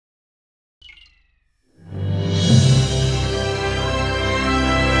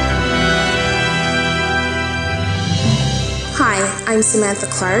I'm Samantha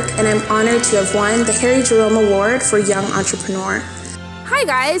Clark, and I'm honored to have won the Harry Jerome Award for Young Entrepreneur. Hi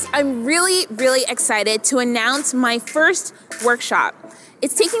guys, I'm really excited to announce my first workshop.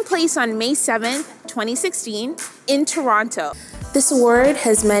 It's taking place on May 7th, 2016 in Toronto. This award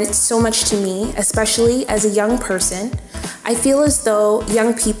has meant so much to me, especially as a young person. I feel as though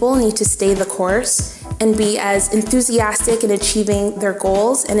young people need to stay the course and be as enthusiastic in achieving their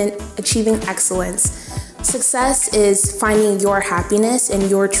goals and in achieving excellence. Success is finding your happiness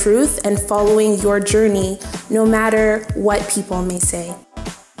and your truth and following your journey, no matter what people may say.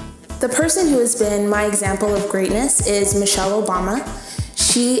 The person who has been my example of greatness is Michelle Obama.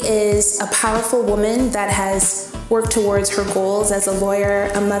 She is a powerful woman that has worked towards her goals as a lawyer,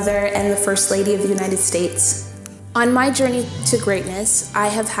 a mother, and the First Lady of the United States. On my journey to greatness, I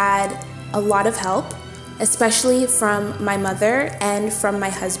have had a lot of help, especially from my mother and from my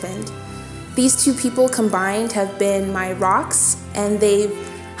husband. These two people combined have been my rocks, and they've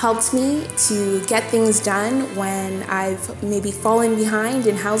helped me to get things done when I've maybe fallen behind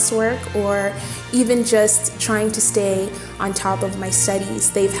in housework or even just trying to stay on top of my studies.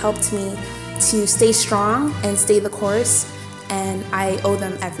 They've helped me to stay strong and stay the course, and I owe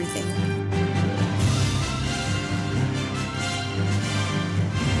them everything.